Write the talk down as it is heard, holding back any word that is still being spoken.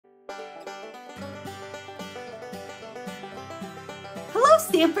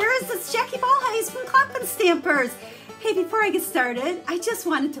Stampers, it's Jackie Bolhuis from Klompen Stampers. Hey, before I get started, I just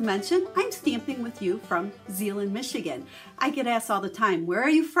wanted to mention I'm stamping with you from Zeeland, Michigan. I get asked all the time, where are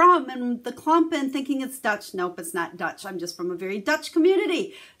you from? And the Klompen, thinking it's Dutch. Nope, it's not Dutch. I'm just from a very Dutch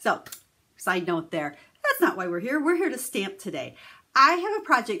community. So, side note there. That's not why we're here. We're here to stamp today. I have a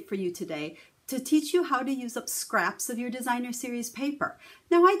project for you today to teach you how to use up scraps of your designer series paper.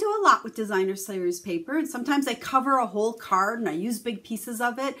 Now, I do a lot with designer series paper, and sometimes I cover a whole card and I use big pieces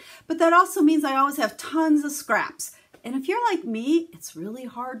of it, but that also means I always have tons of scraps. And if you're like me, it's really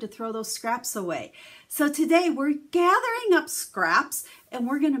hard to throw those scraps away. So today we're gathering up scraps and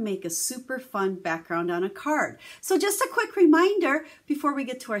we're going to make a super fun background on a card. So just a quick reminder before we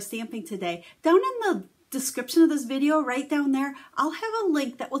get to our stamping today, down in the description of this video, right down there, I'll have a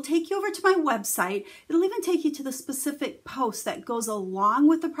link that will take you over to my website. It'll even take you to the specific post that goes along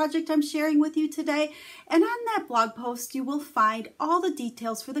with the project I'm sharing with you today. And on that blog post, you will find all the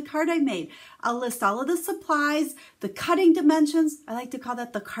details for the card I made. I'll list all of the supplies, the cutting dimensions, I like to call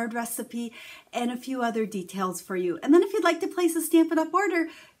that the card recipe, and a few other details for you. And then if you'd like to place a Stampin' Up! Order,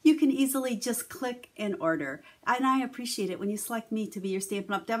 you can easily just click and order. And I appreciate it when you select me to be your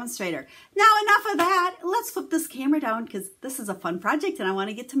Stampin' Up! Demonstrator. Now enough of that, let's flip this camera down because this is a fun project and I want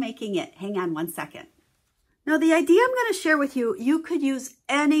to get to making it. Hang on one second. Now the idea I'm going to share with you, you could use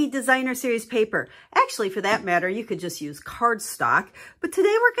any designer series paper. Actually, for that matter, you could just use cardstock. But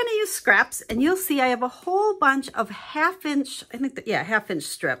today we're going to use scraps, and you'll see I have a whole bunch of half-inch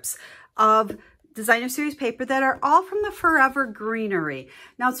strips of designer series paper that are all from the Forever Greenery.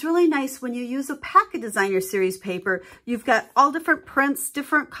 Now it's really nice when you use a pack of designer series paper, you've got all different prints,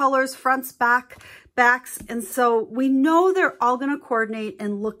 different colors, fronts, backs, and so we know they're all going to coordinate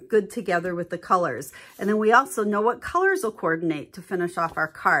and look good together with the colors. And then we also know what colors will coordinate to finish off our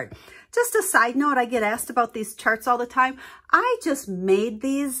card. Just a side note, I get asked about these charts all the time. I just made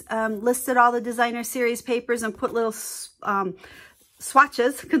these, listed all the designer series papers and put little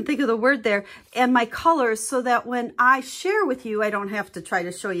swatches, couldn't think of the word there, and my colors so that when I share with you, I don't have to try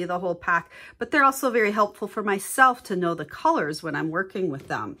to show you the whole pack, but they're also very helpful for myself to know the colors when I'm working with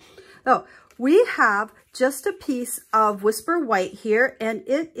them. So we have just a piece of Whisper White here, and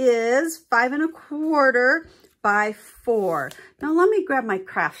it is 5 1/4 by 4. Now let me grab my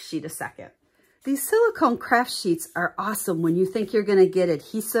craft sheet a second. These silicone craft sheets are awesome when you think you're going to get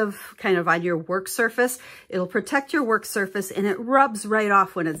adhesive kind of on your work surface. It'll protect your work surface and it rubs right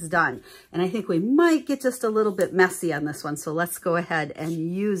off when it's done. And I think we might get just a little bit messy on this one, so let's go ahead and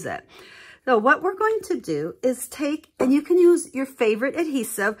use it. So what we're going to do is take, and you can use your favorite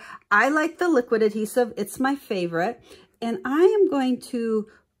adhesive. I like the liquid adhesive. It's my favorite. And I am going to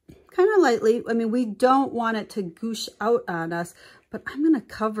kind of lightly, I mean, we don't want it to goosh out on us, but I'm going to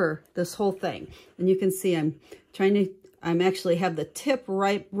cover this whole thing. And you can see I'm actually have the tip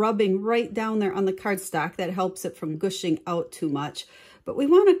rubbing right down there on the cardstock. That helps it from gushing out too much. But we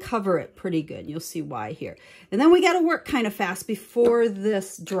want to cover it pretty good. You'll see why here. And then we got to work kind of fast before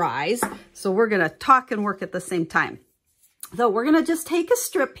this dries. So we're going to talk and work at the same time. So we're going to just take a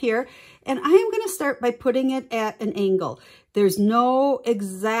strip here, and I am going to start by putting it at an angle. There's no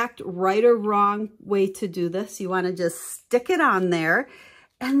exact right or wrong way to do this. You want to just stick it on there,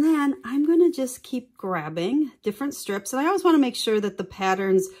 and then I'm going to just keep grabbing different strips. And I always want to make sure that the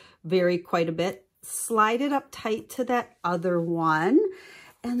patterns vary quite a bit. Slide it up tight to that other one,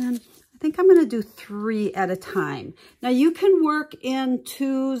 and then I think I'm going to do 3 at a time. Now you can work in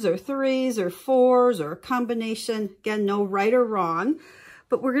 2s or 3s or 4s or a combination. Again, no right or wrong,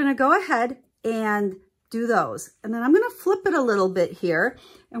 but we're going to go ahead and do those. And then I'm going to flip it a little bit here,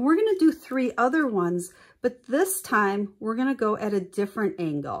 and we're going to do 3 other ones, but this time we're going to go at a different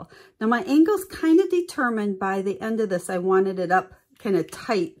angle. Now my angle's kind of determined by the end of this. I wanted it up kind of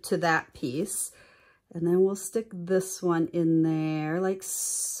tight to that piece. And then we'll stick this one in there like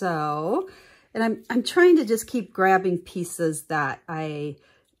so. And I'm trying to just keep grabbing pieces that I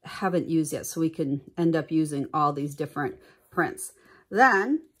haven't used yet so we can end up using all these different prints.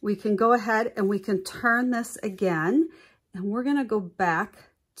 Then we can go ahead and we can turn this again, and we're going to go back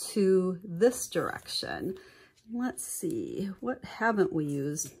to this direction. Let's see, what haven't we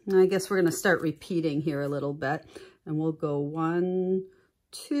used? I guess we're going to start repeating here a little bit, and we'll go 1,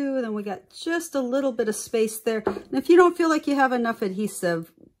 2, and then we got just a little bit of space there. And if you don't feel like you have enough adhesive,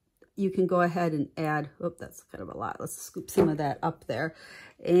 you can go ahead and add, oh, that's kind of a lot. Let's scoop some of that up there.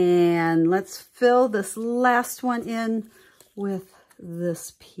 And let's fill this last one in with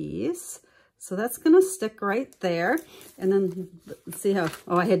this piece. So that's going to stick right there. And then let's see how,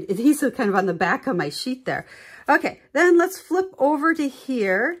 oh, I had adhesive kind of on the back of my sheet there. Okay, then let's flip over to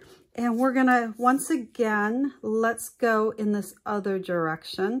here. And we're gonna, once again, let's go in this other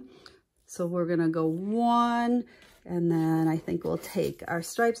direction. So we're gonna go 1, and then I think we'll take our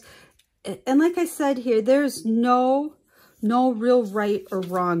stripes. And like I said here, there's no real right or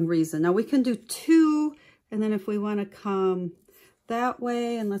wrong reason. Now we can do 2, and then if we wanna come that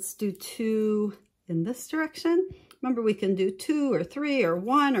way, and let's do 2 in this direction. Remember, we can do 2 or 3 or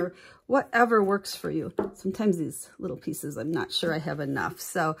 1 or whatever works for you. Sometimes these little pieces, I'm not sure I have enough.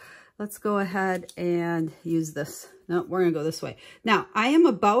 So let's go ahead and use this. No, we're gonna go this way. Now, I am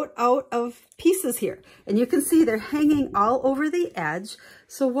about out of pieces here, and you can see they're hanging all over the edge.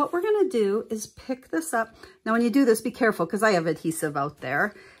 So what we're gonna do is pick this up. Now, when you do this, be careful because I have adhesive out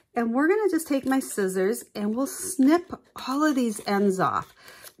there. And we're gonna just take my scissors and we'll snip all of these ends off.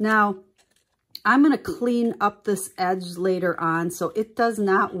 Now, I'm gonna clean up this edge later on, so it does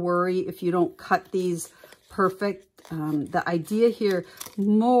not worry if you don't cut these perfect. The idea here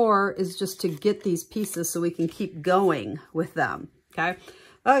more is just to get these pieces so we can keep going with them, okay?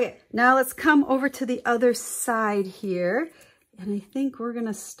 Okay, now let's come over to the other side here. And I think we're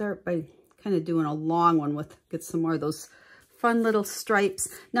gonna start by kind of doing a long one get some more of those fun little stripes.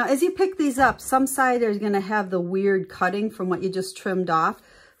 Now, as you pick these up, some side are gonna have the weird cutting from what you just trimmed off.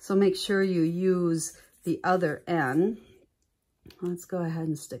 So make sure you use the other end. Let's go ahead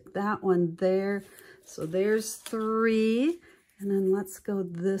and stick that one there. So there's 3. And then let's go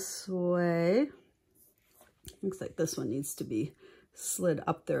this way. Looks like this one needs to be slid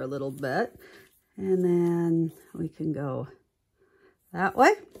up there a little bit. And then we can go that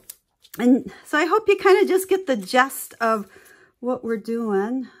way. And so I hope you kind of just get the gist of what we're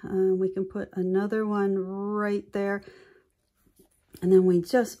doing. We can put another one right there. And then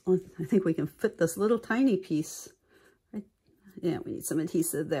I think we can fit this little tiny piece. Right? Yeah, we need some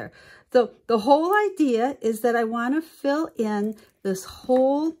adhesive there. So the whole idea is that I want to fill in this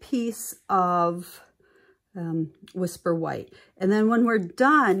whole piece of Whisper White. And then when we're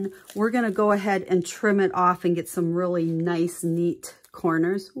done, we're going to go ahead and trim it off and get some really nice, neat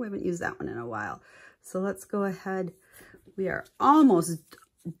corners. We haven't used that one in a while. So let's go ahead. We are almost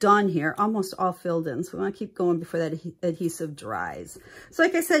done here, almost all filled in. So we want to keep going before that adhesive dries. So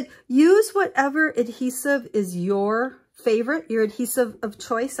like I said, use whatever adhesive is your favorite, your adhesive of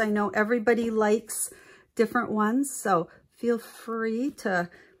choice. I know everybody likes different ones, so feel free to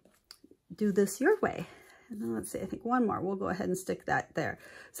do this your way. And then let's see, I think one more. We'll go ahead and stick that there.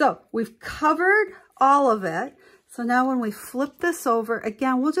 So we've covered all of it. So now when we flip this over,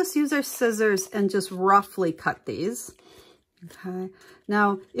 again, we'll just use our scissors and just roughly cut these. Okay.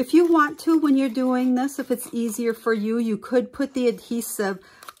 Now, if you want to, when you're doing this, if it's easier for you, you could put the adhesive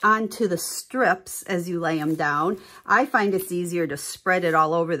onto the strips as you lay them down. I find it's easier to spread it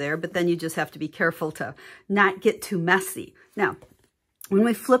all over there, but then you just have to be careful to not get too messy. Now, when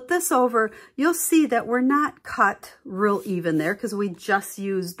we flip this over, you'll see that we're not cut real even there because we just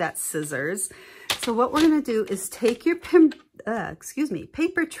used that scissors. So what we're going to do is take your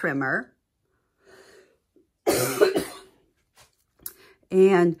paper trimmer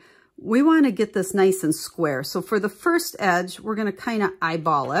and we want to get this nice and square. So for the first edge, we're going to kind of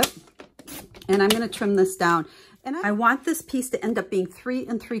eyeball it. And I'm going to trim this down. And I want this piece to end up being 3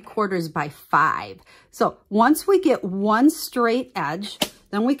 3/4 by 5. So once we get one straight edge,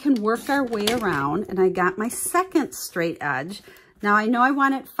 then we can work our way around. And I got my second straight edge. Now I know I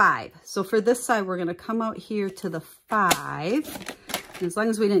want it 5. So for this side, we're going to come out here to the 5. And as long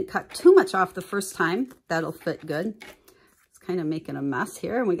as we didn't cut too much off the first time, that'll fit good. Kind of making a mess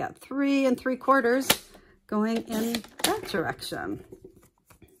here, and we got 3 3/4 going in that direction.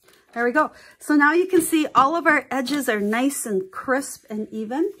 There we go. So now you can see all of our edges are nice and crisp and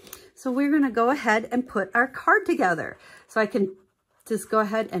even. So we're going to go ahead and put our card together. So I can just go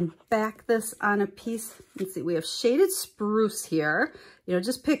ahead and back this on a piece. Let's see, we have shaded spruce here. You know,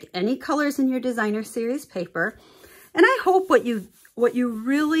 just pick any colors in your designer series paper. And I hope what you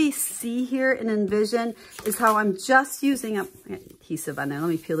really see here and envision is how I'm just using adhesive on there. Let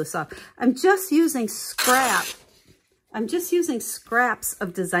me peel this off. I'm just using scraps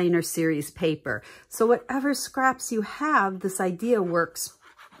of designer series paper. So whatever scraps you have, this idea works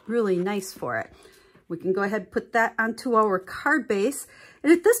really nice for it. We can go ahead and put that onto our card base.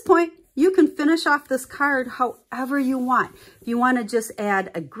 And at this point, you can finish off this card however you want. If you want to just add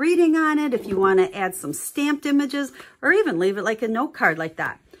a greeting on it, if you want to add some stamped images, or even leave it like a note card like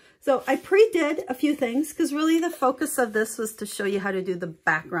that. So I pre-did a few things because really the focus of this was to show you how to do the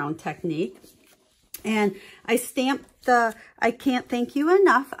background technique. And I stamped the I Can't Thank You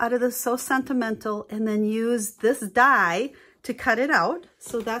Enough out of the So Sentimental and then used this die to cut it out.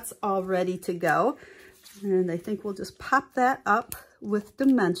 So that's all ready to go. And I think we'll just pop that up with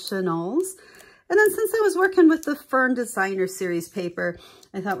dimensionals. And then since I was working with the Fern Designer Series paper,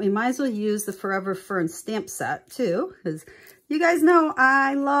 I thought we might as well use the Forever Fern stamp set too, because you guys know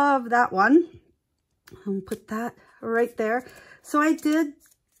I love that one. I'll put that right there. So I did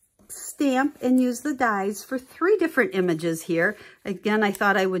stamp and use the dies for 3 different images here. Again, I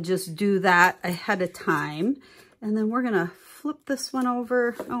thought I would just do that ahead of time. And then we're gonna flip this one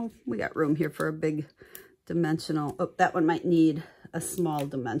over. Oh, we got room here for a big dimensional. Oh, that one might need a small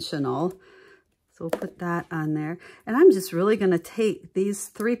dimensional. So we'll put that on there. And I'm just really gonna take these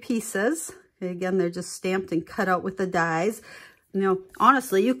 3 pieces. Okay, again, they're just stamped and cut out with the dies. You know,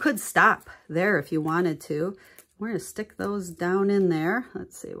 honestly, you could stop there if you wanted to. We're going to stick those down in there.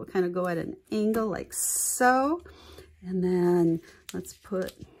 Let's see, we'll kind of go at an angle like so. And then let's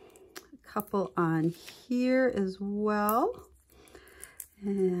put a couple on here as well.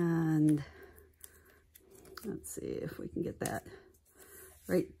 And let's see if we can get that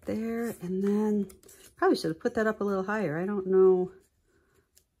right there. And then probably should have put that up a little higher. I don't know.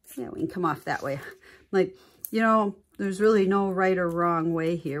 Yeah, we can come off that way. Like, you know, there's really no right or wrong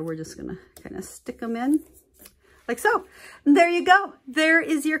way here. We're just going to kind of stick them in. Like so. And there you go. There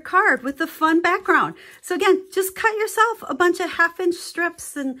is your card with the fun background. So again, just cut yourself a bunch of 1/2-inch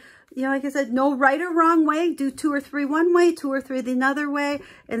strips and, you know, like I said, no right or wrong way. Do 2 or 3 one way, 2 or 3 another way,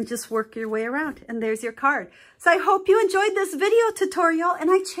 and just work your way around. And there's your card. So I hope you enjoyed this video tutorial, and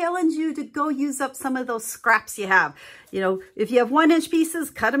I challenge you to go use up some of those scraps you have. You know, if you have 1-inch pieces,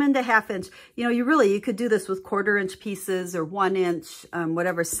 cut them into 1/2-inch. You know, you could do this with 1/4-inch pieces or 1-inch,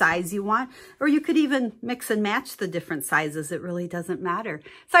 whatever size you want. Or you could even mix and match the different sizes. It really doesn't matter.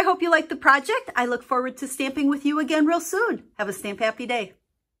 So I hope you liked the project. I look forward to stamping with you again real soon. Have a stamp happy day.